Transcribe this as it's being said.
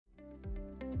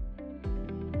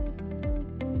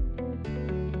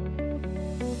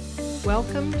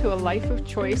Welcome to a Life of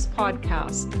Choice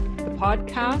podcast, the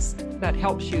podcast that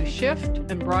helps you shift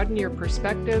and broaden your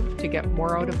perspective to get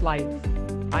more out of life.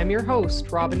 I'm your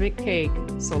host, Robin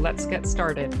McTague, so let's get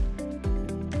started.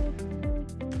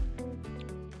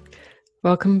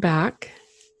 Welcome back.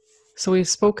 So we've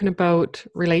spoken about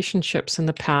relationships in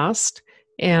the past,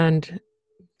 and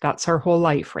that's our whole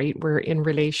life, right? We're in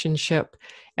relationship,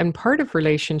 and part of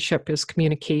relationship is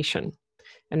communication.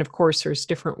 And of course, there's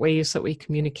different ways that we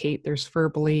communicate. There's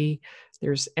verbally,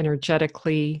 there's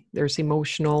energetically, there's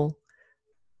emotional,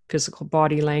 physical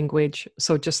body language.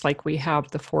 So just like we have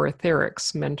the four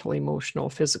etherics, mental, emotional,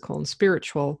 physical, and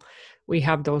spiritual, we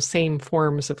have those same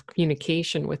forms of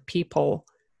communication with people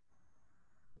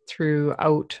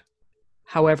throughout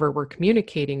however we're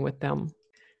communicating with them.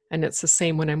 And it's the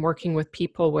same when I'm working with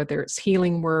people, whether it's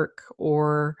healing work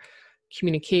or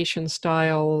communication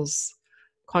styles,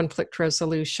 conflict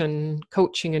resolution,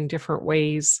 coaching in different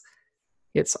ways.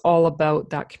 It's all about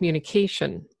that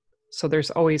communication. So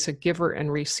there's always a giver and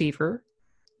receiver,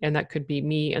 and that could be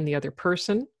me and the other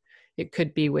person. It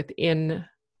could be within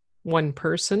one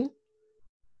person.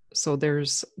 So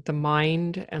there's the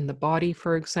mind and the body,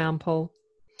 for example.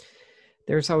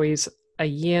 There's always a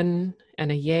yin and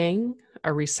a yang,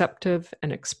 a receptive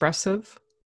and expressive.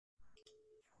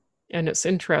 And it's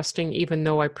interesting, even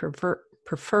though I prefer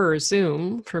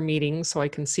Zoom for meetings so I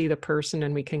can see the person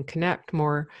and we can connect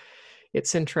more.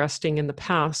 It's interesting in the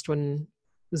past when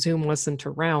Zoom wasn't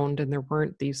around and there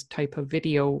weren't these type of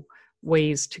video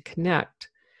ways to connect,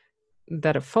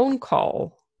 that a phone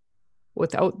call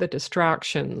without the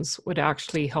distractions would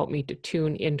actually help me to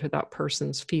tune into that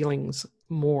person's feelings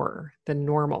more than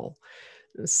normal.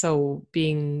 So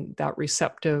being that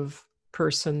receptive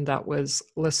person that was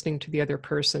listening to the other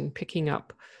person, picking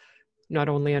up not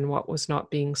only on what was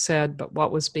not being said, but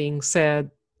what was being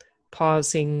said,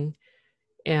 pausing,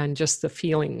 and just the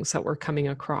feelings that were coming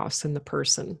across in the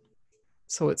person.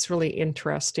 So it's really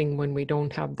interesting when we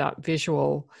don't have that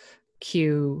visual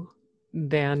cue,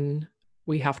 then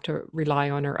we have to rely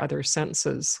on our other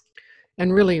senses.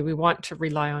 And really, we want to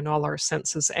rely on all our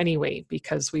senses anyway,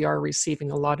 because we are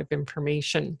receiving a lot of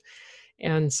information.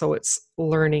 And so it's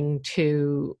learning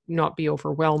to not be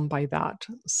overwhelmed by that.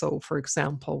 So for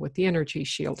example, with the energy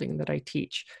shielding that I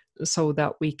teach, so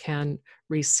that we can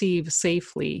receive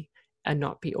safely and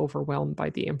not be overwhelmed by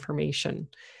the information.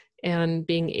 And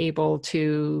being able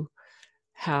to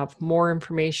have more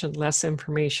information, less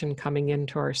information coming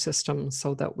into our system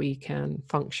so that we can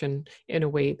function in a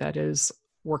way that is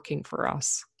working for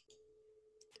us.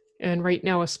 And right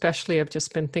now, especially, I've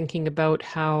just been thinking about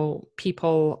how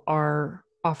people are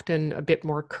often a bit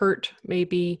more curt,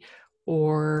 maybe,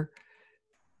 or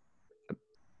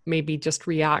maybe just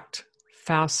react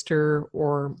faster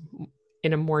or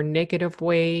in a more negative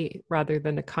way rather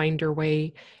than a kinder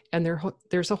way. And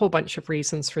there's a whole bunch of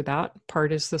reasons for that.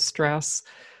 Part is the stress.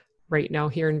 Right now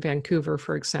here in Vancouver,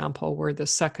 for example, we're the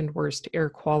second worst air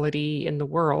quality in the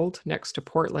world next to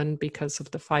Portland because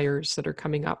of the fires that are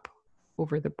coming up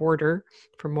over the border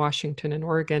from Washington and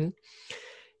Oregon.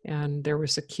 And there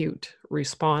was a cute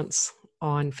response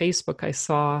on Facebook I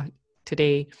saw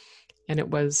today, and it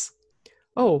was,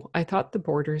 "Oh, I thought the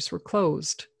borders were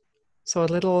closed." So a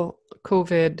little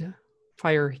COVID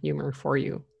fire humor for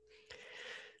you.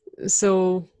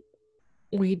 So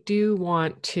we do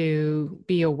want to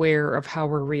be aware of how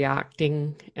we're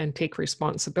reacting and take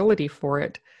responsibility for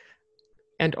it,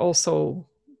 and also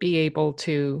be able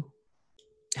to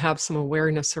have some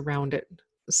awareness around it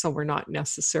so we're not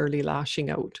necessarily lashing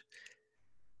out.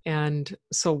 And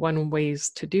so one ways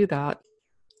to do that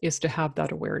is to have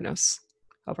that awareness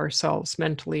of ourselves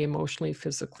mentally, emotionally,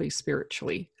 physically,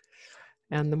 spiritually.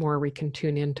 And the more we can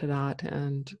tune into that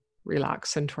and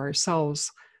relax into ourselves,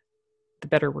 the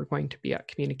better we're going to be at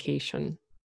communication.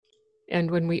 And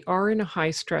when we are in a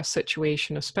high stress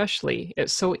situation, especially,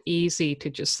 it's so easy to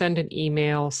just send an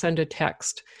email, send a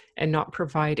text, and not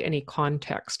provide any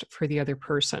context for the other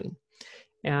person.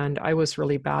 And I was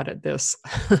really bad at this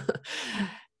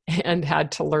and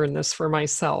had to learn this for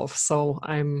myself. So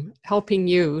I'm helping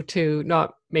you to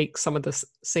not make some of the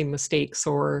same mistakes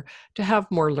or to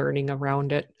have more learning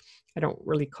around it. I don't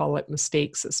really call it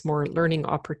mistakes. It's more learning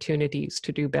opportunities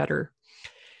to do better.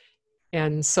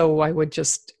 And so I would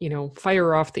just,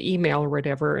 fire off the email or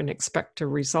whatever and expect a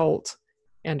result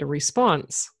and a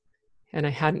response. And I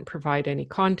hadn't provided any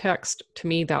context. To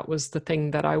me, that was the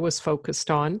thing that I was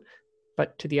focused on.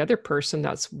 But to the other person,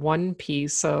 that's one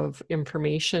piece of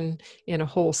information in a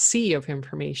whole sea of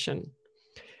information.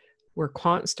 We're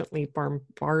constantly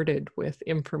bombarded with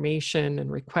information and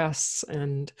requests.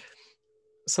 And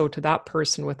so to that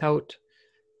person, without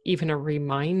even a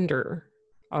reminder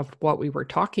of what we were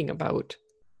talking about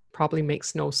probably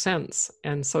makes no sense.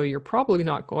 And so you're probably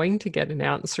not going to get an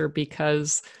answer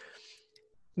because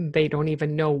they don't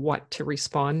even know what to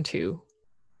respond to.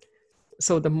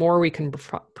 So the more we can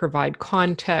provide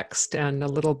context and a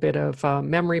little bit of a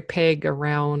memory peg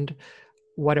around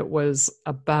what it was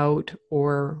about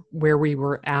or where we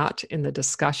were at in the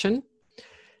discussion,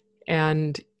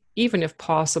 and even if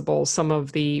possible, some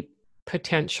of the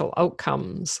potential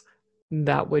outcomes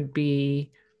that would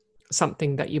be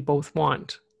something that you both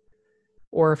want.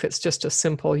 Or if it's just a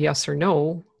simple yes or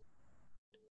no,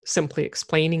 simply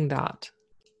explaining that.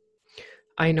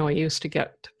 I know I used to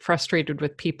get frustrated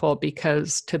with people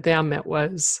because to them it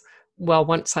was, well,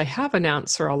 once I have an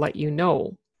answer, I'll let you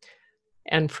know.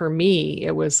 And for me,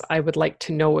 it was, I would like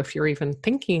to know if you're even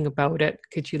thinking about it.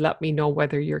 Could you let me know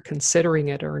whether you're considering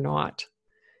it or not?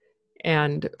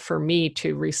 And for me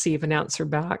to receive an answer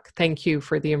back, thank you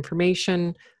for the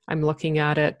information. I'm looking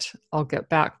at it. I'll get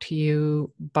back to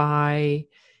you by,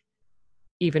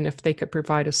 even if they could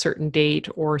provide a certain date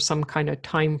or some kind of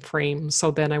time frame.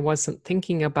 So then I wasn't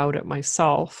thinking about it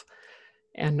myself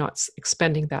and not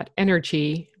expending that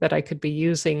energy that I could be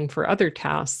using for other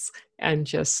tasks, and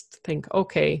just think,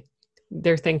 okay,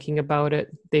 they're thinking about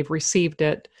it, they've received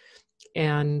it,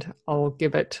 and I'll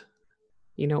give it,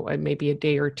 maybe a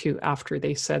day or two after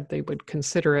they said they would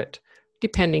consider it,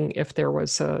 depending if there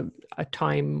was a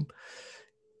time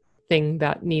thing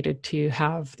that needed to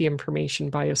have the information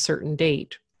by a certain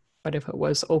date. But if it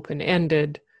was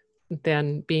open-ended,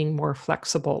 then being more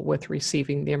flexible with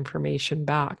receiving the information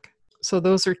back. So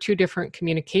those are two different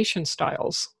communication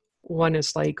styles. One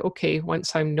is like, okay,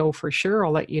 once I know for sure,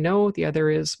 I'll let you know. The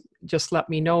other is just let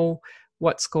me know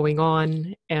what's going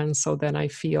on. And so then I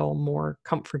feel more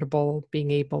comfortable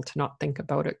being able to not think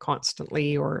about it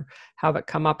constantly or have it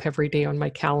come up every day on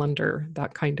my calendar,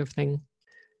 that kind of thing.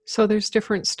 So there's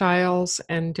different styles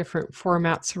and different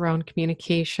formats around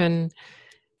communication.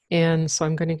 And so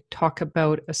I'm going to talk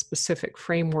about a specific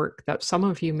framework that some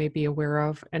of you may be aware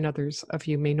of and others of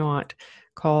you may not,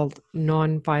 called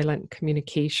nonviolent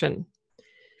communication.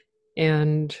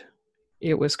 And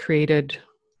it was created,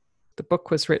 the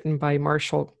book was written by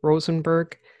Marshall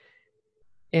Rosenberg,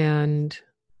 and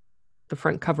the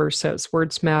front cover says,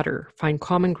 "Words matter. Find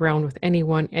common ground with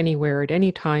anyone, anywhere, at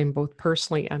any time, both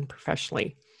personally and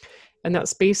professionally." And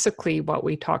that's basically what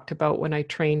we talked about when I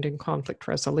trained in conflict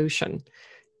resolution.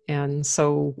 And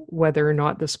so whether or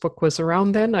not this book was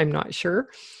around then, I'm not sure,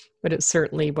 but it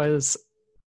certainly was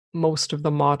most of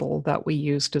the model that we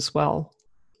used as well.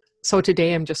 So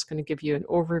today I'm just going to give you an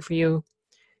overview.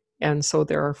 And so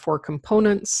there are 4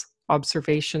 components: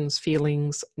 observations,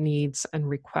 feelings, needs, and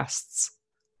requests.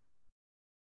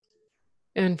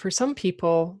 And for some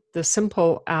people, the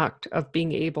simple act of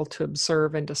being able to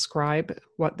observe and describe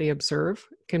what they observe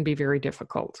can be very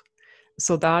difficult.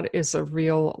 So that is a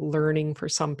real learning for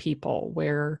some people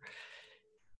where,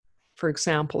 for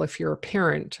example, if you're a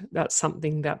parent, that's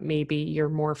something that maybe you're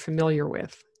more familiar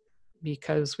with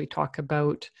because we talk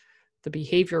about the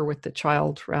behavior with the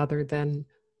child rather than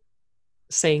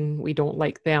saying we don't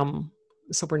like them.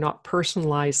 So we're not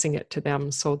personalizing it to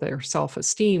them so their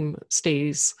self-esteem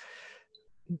stays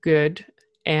good.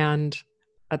 And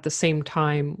at the same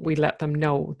time, we let them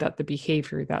know that the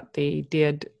behavior that they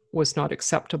did was not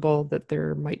acceptable, that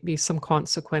there might be some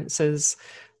consequences,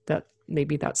 that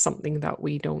maybe that's something that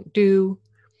we don't do,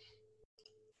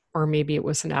 or maybe it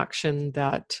was an action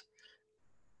that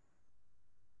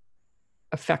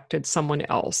affected someone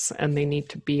else and they need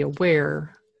to be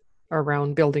aware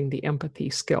around building the empathy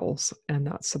skills. And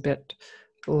that's a bit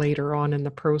later on in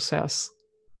the process,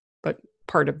 but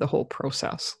part of the whole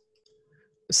process.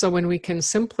 So when we can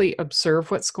simply observe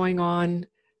what's going on,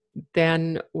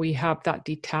 then we have that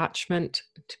detachment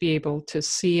to be able to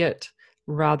see it,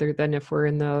 rather than if we're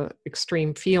in the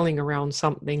extreme feeling around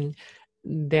something,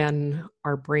 then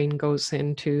our brain goes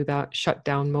into that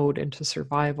shutdown mode, into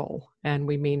survival, and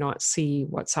we may not see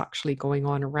what's actually going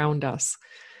on around us.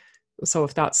 So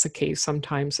if that's the case,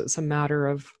 sometimes it's a matter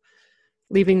of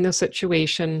leaving the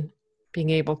situation, being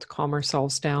able to calm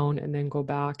ourselves down, and then go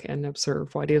back and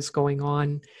observe what is going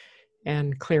on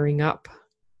and clearing up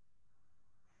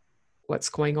what's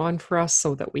going on for us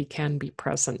so that we can be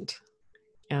present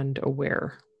and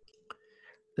aware.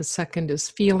 The second is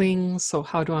feelings. So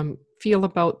how do I feel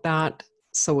about that?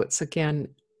 So it's, again,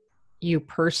 you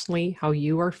personally, how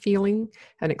you are feeling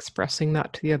and expressing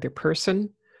that to the other person.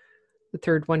 The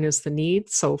third one is the need.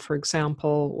 So for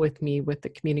example, with me, with the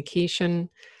communication,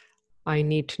 I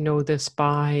need to know this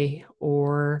by,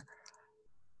 or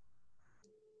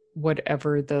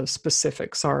whatever the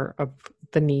specifics are of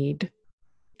the need.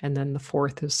 and then the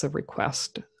fourth is the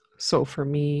request. So for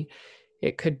me,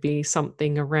 it could be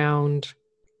something around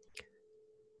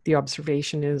the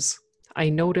observation is, I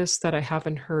noticed that I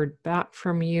haven't heard back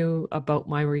from you about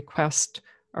my request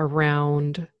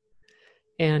around,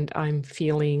 and I'm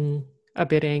feeling a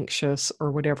bit anxious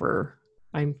or whatever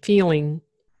I'm feeling.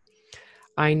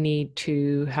 I need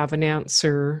to have an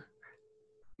answer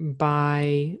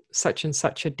by such and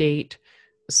such a date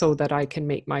so that I can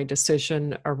make my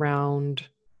decision around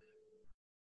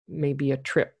maybe a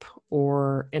trip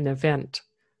or an event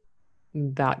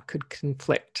that could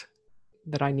conflict,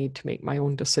 that I need to make my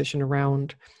own decision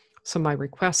around. So my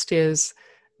request is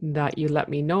that you let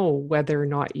me know whether or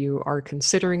not you are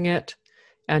considering it,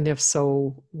 and if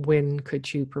so, when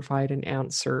could you provide an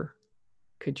answer?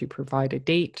 Could you provide a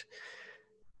date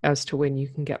as to when you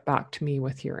can get back to me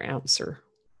with your answer?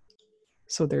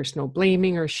 So there's no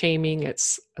blaming or shaming.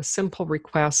 It's a simple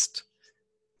request,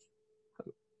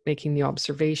 making the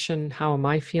observation, how am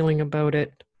I feeling about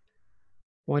it?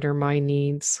 What are my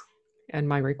needs and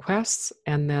my requests?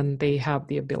 And then they have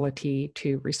the ability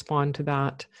to respond to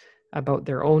that about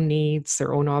their own needs,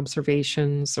 their own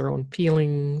observations, their own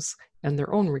feelings, and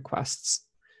their own requests.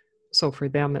 So for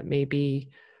them, it may be,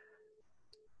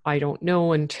 I don't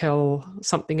know until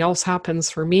something else happens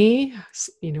for me.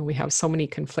 You know, we have so many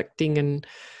conflicting and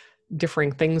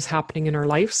differing things happening in our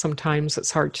life. Sometimes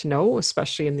it's hard to know,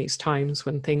 especially in these times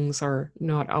when things are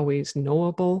not always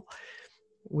knowable.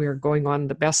 We're going on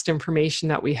the best information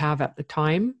that we have at the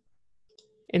time.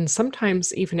 And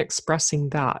sometimes even expressing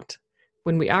that.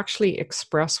 When we actually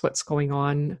express what's going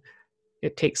on,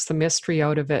 it takes the mystery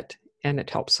out of it and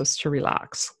it helps us to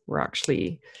relax. We're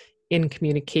actually in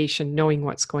communication, knowing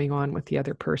what's going on with the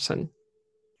other person.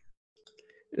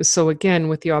 So again,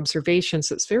 with the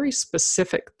observations, it's very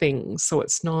specific things. So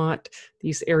it's not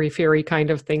these airy-fairy kind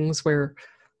of things where,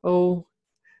 oh,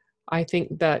 I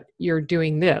think that you're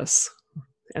doing this,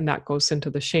 and that goes into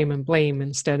the shame and blame.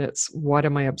 Instead, it's what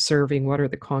am I observing? What are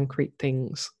the concrete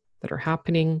things that are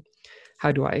happening?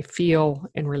 How do I feel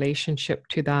in relationship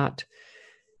to that?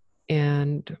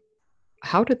 And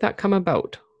how did that come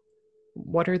about?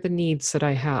 What are the needs that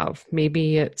I have?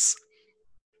 Maybe it's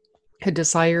a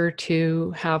desire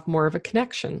to have more of a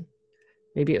connection.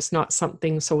 Maybe it's not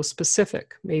something so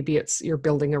specific. Maybe it's you're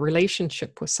building a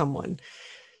relationship with someone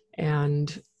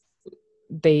and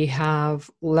they have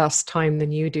less time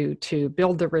than you do to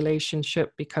build the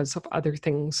relationship because of other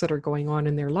things that are going on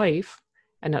in their life.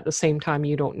 And at the same time,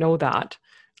 you don't know that.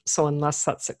 So unless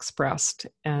that's expressed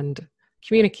and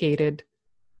communicated,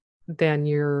 then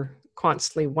you're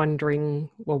constantly wondering,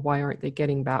 well, why aren't they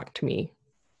getting back to me?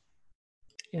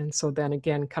 And so then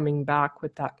again, coming back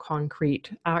with that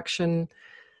concrete action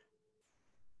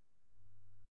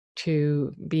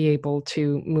to be able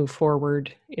to move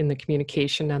forward in the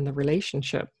communication and the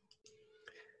relationship.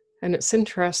 And it's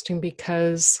interesting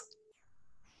because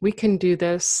we can do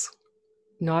this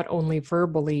not only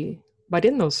verbally, but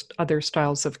in those other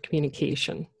styles of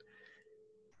communication.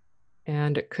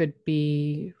 And it could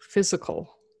be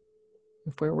physical.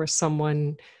 If we're with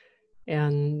someone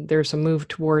and there's a move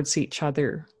towards each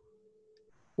other,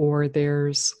 or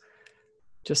there's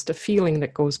just a feeling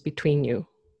that goes between you,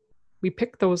 we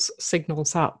pick those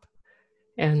signals up.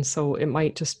 And so it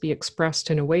might just be expressed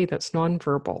in a way that's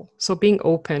nonverbal. So being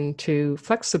open to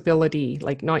flexibility,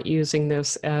 like not using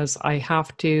this as I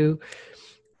have to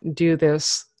do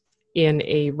this in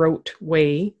a rote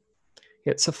way.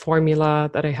 It's a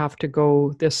formula that I have to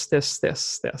go this, this,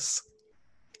 this, this.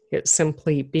 It's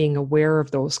simply being aware of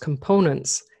those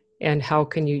components and how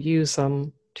can you use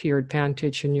them to your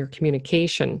advantage in your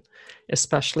communication,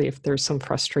 especially if there's some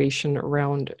frustration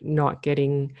around not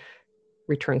getting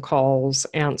return calls,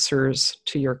 answers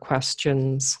to your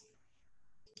questions.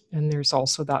 And there's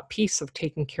also that piece of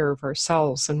taking care of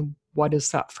ourselves and what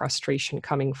is that frustration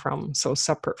coming from? So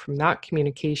separate from that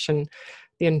communication,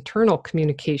 the internal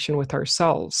communication with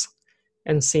ourselves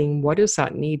and seeing what is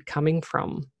that need coming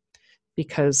from?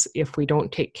 Because if we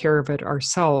don't take care of it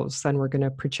ourselves, then we're going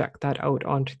to project that out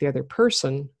onto the other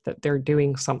person that they're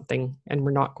doing something, and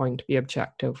we're not going to be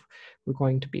objective. We're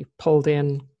going to be pulled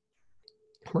in.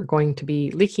 We're going to be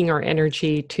leaking our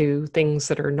energy to things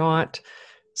that are not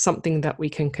something that we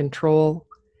can control.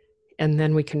 And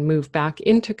then we can move back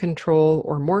into control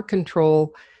or more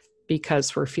control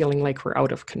because we're feeling like we're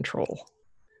out of control.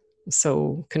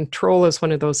 So control is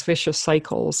one of those vicious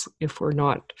cycles. If we're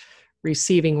not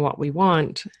receiving what we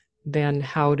want, then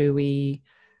how do we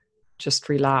just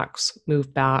relax,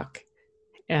 move back?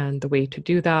 And the way to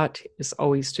do that is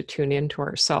always to tune into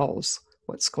ourselves.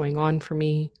 What's going on for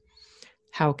me?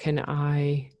 How can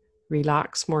I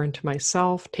relax more into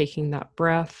myself, taking that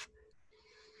breath?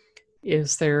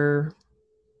 Is there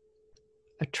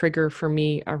a trigger for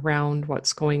me around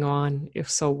what's going on? If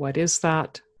so, what is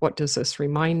that? What does this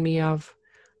remind me of?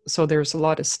 So there's a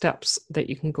lot of steps that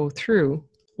you can go through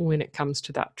when it comes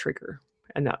to that trigger.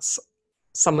 And that's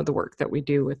some of the work that we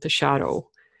do with the shadow,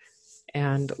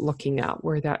 and looking at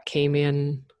where that came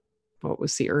in, what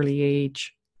was the early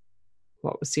age,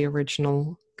 what was the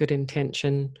original good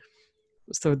intention.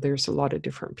 So there's a lot of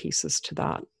different pieces to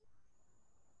that.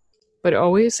 But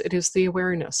always it is the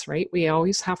awareness, right? We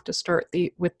always have to start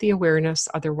with the awareness,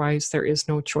 otherwise there is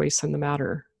no choice in the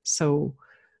matter. So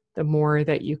the more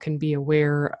that you can be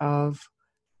aware of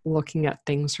looking at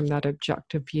things from that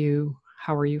objective view,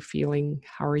 how are you feeling?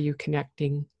 How are you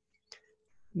connecting?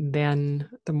 Then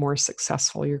the more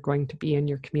successful you're going to be in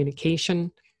your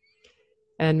communication,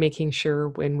 and making sure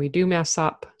when we do mess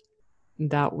up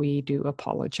that we do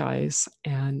apologize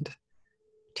and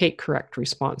take correct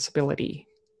responsibility.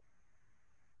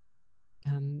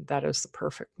 And that is the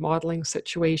perfect modeling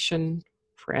situation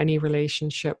for any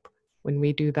relationship. When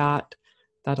we do that,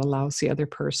 that allows the other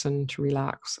person to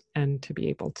relax and to be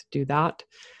able to do that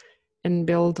and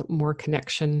build more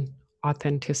connection,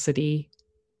 authenticity,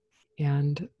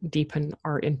 and deepen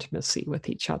our intimacy with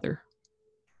each other.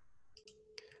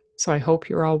 So I hope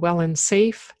you're all well and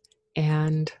safe,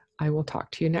 and I will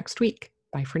talk to you next week.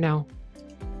 Bye for now.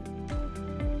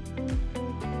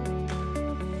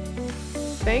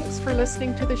 Thanks for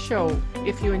listening to the show.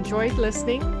 If you enjoyed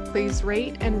listening, please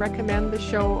rate and recommend the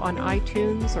show on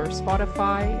iTunes or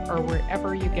Spotify or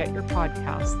wherever you get your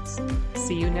podcasts.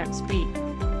 See you next week.